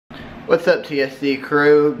What's up, TSD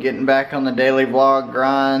crew? Getting back on the daily vlog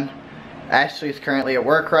grind. Ashley's currently at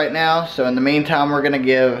work right now, so in the meantime we're gonna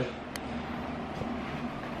give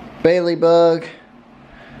Bailey Bug,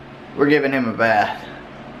 we're giving him a bath.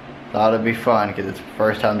 Thought it'd be fun because it's the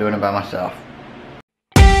first time doing it by myself.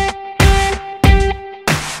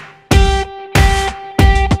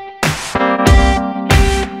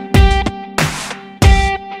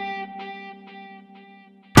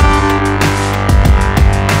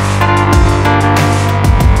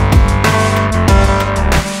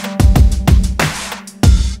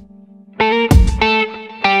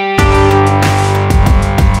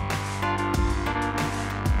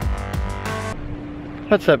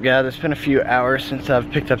 What's up, guys? It's been a few hours since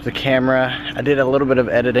I've picked up the camera. I did a little bit of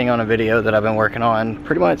editing on a video that I've been working on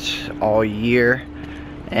pretty much all year,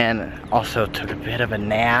 and also took a bit of a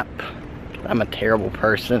nap. I'm a terrible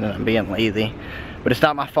person and I'm being lazy, but it's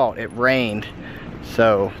not my fault. It rained,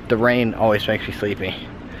 so the rain always makes me sleepy.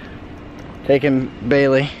 Taking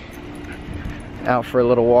Bailey out for a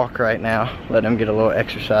little walk right now, letting him get a little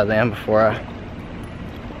exercise in before I...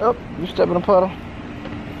 Oh, you stepped in a puddle.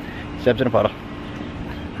 Stepped in a puddle.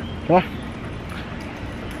 Come on.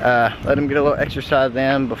 Let him get a little exercise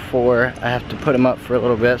in before I have to put him up for a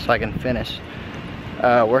little bit so I can finish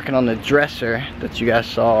working on the dresser that you guys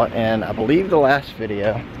saw in, I believe, the last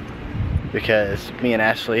video, because me and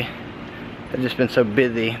Ashley have just been so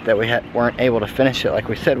busy that we weren't able to finish it like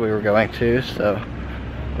we said we were going to. So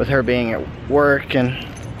with her being at work and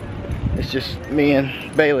it's just me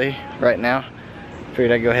and Bailey right now,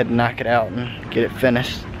 figured I'd go ahead and knock it out and get it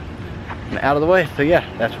finished and out of the way. So yeah,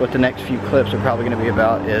 that's what the next few clips are probably going to be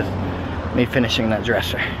about, is me finishing that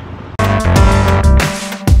dresser.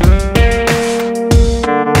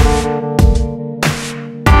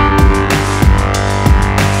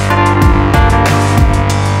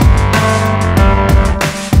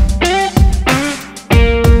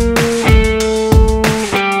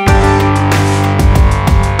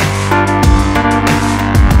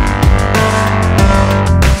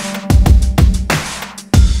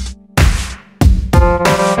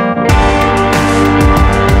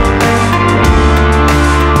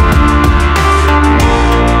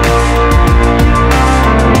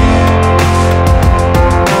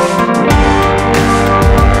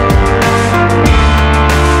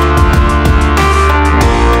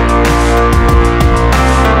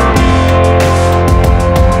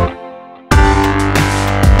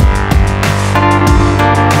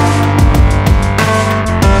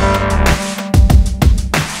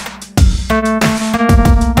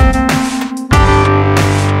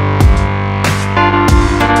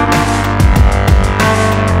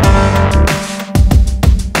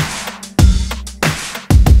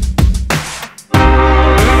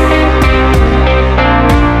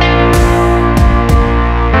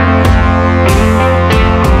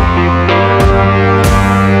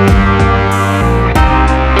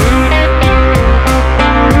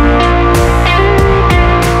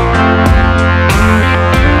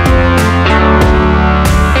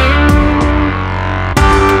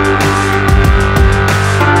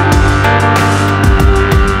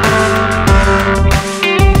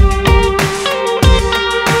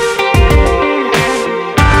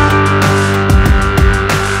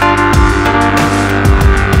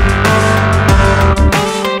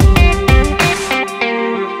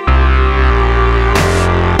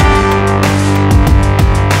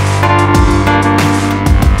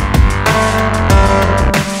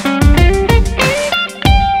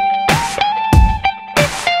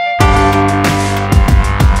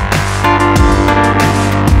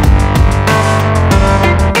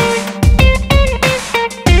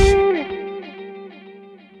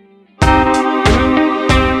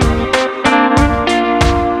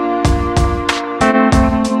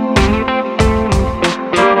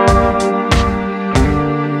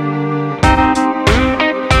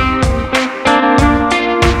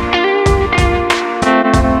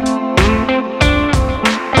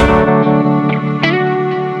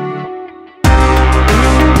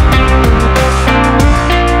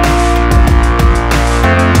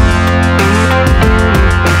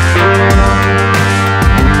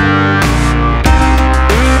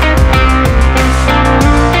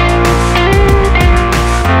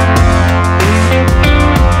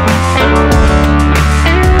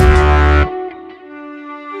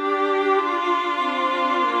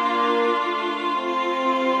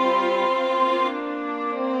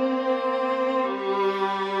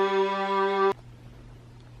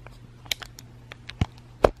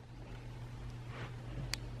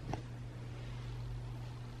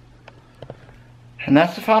 And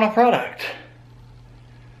that's the final product.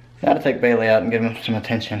 Gotta take Bailey out and give him some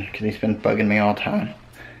attention because he's been bugging me all the time.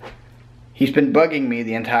 He's been bugging me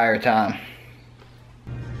the entire time.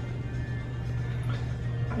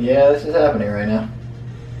 Yeah, this is happening right now.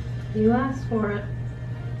 You asked for it.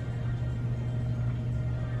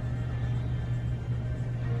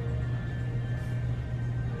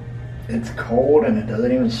 It's cold and it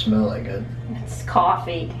doesn't even smell that good. It's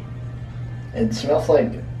coffee. It smells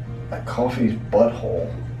like a coffee's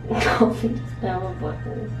butthole. Coffee smell of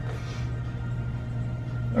butthole.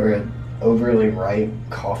 Or an overly ripe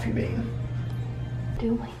coffee bean.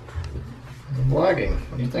 Doing. I'm vlogging.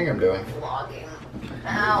 What do you think I'm doing? Vlogging.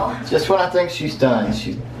 Ow. Just when I think she's done,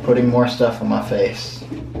 she's putting more stuff on my face.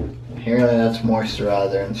 Apparently that's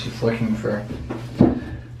moisturizer and she's looking for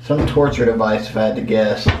some torture device, if I had to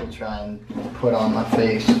guess, to try and put on my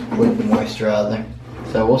face with the moisturizer.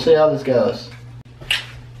 So we'll see how this goes.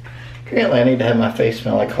 Apparently I need to have my face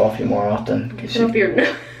smell like coffee more often. Up your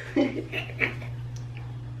nose.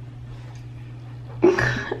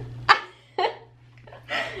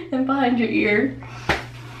 And behind your ear.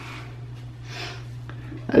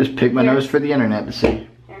 I just picked my nose for the internet to see.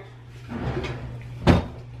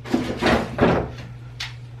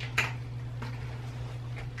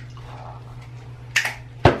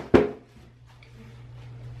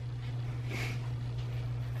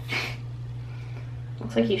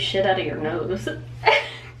 Looks like you shit out of your nose.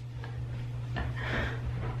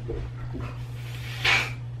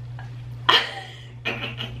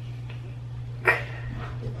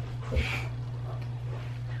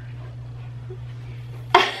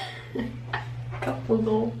 Couple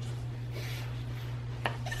goals.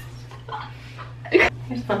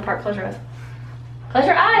 Here's the fun part. Close your eyes. Close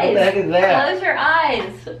your eyes. What the heck is that? Close your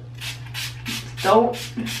eyes. Don't.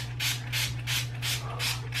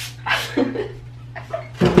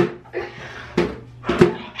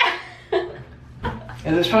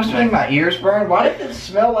 Is it supposed to make my ears burn? Why does it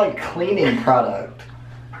smell like cleaning product?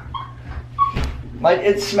 Like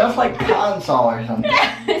it smells like Pine-Sol or something.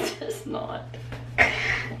 It's just not.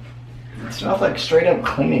 It smells like straight up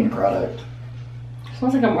cleaning product. It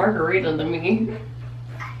smells like a margarita to me.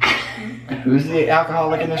 Who's the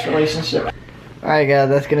alcoholic in this relationship? Alright guys,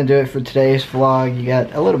 that's gonna do it for today's vlog. You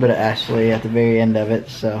got a little bit of Ashley at the very end of it,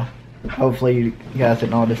 so hopefully you guys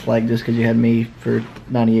didn't all dislike just because you had me for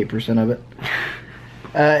 98% of it.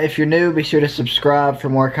 If you're new, be sure to subscribe for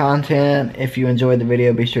more content. If you enjoyed the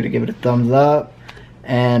video, be sure to give it a thumbs up.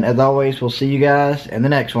 And as always, we'll see you guys in the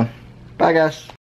next one. Bye guys.